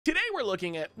Today we're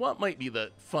looking at what might be the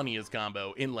funniest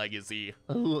combo in Legacy,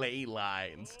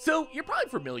 Leylines. So you're probably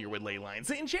familiar with Leylines,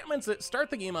 the enchantments that start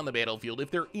the game on the battlefield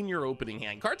if they're in your opening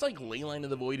hand. Cards like Leyline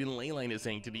of the Void and Leyline of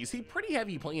Sanctity see pretty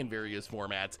heavy play in various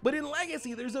formats, but in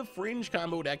Legacy there's a fringe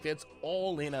combo deck that's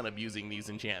all in on abusing these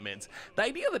enchantments. The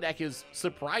idea of the deck is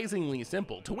surprisingly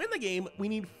simple. To win the game, we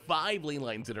need 5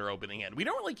 Leylines in our opening hand. We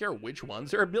don't really care which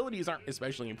ones, their abilities aren't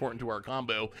especially important to our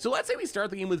combo. So let's say we start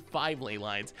the game with 5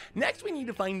 Leylines. Next we need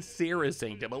to find Sarah's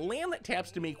Sanctum, a land that taps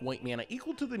to make white mana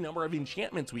equal to the number of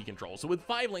enchantments we control. So with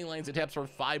 5 Leylines, it taps for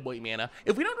 5 white mana.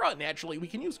 If we don't draw it naturally, we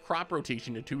can use crop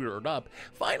rotation to tutor it up.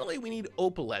 Finally, we need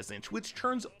Opalescence, which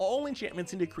turns all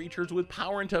enchantments into creatures with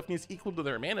power and toughness equal to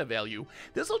their mana value.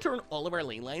 This will turn all of our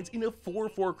Leylines into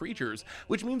 4/4 creatures,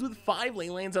 which means with 5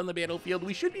 Leylines on the battlefield,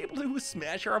 we should be able to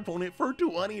smash our opponent for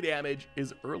 20 damage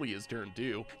as early as turn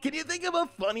 2. Can you think of a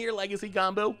funnier Legacy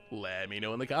combo? Let me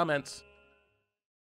know in the comments.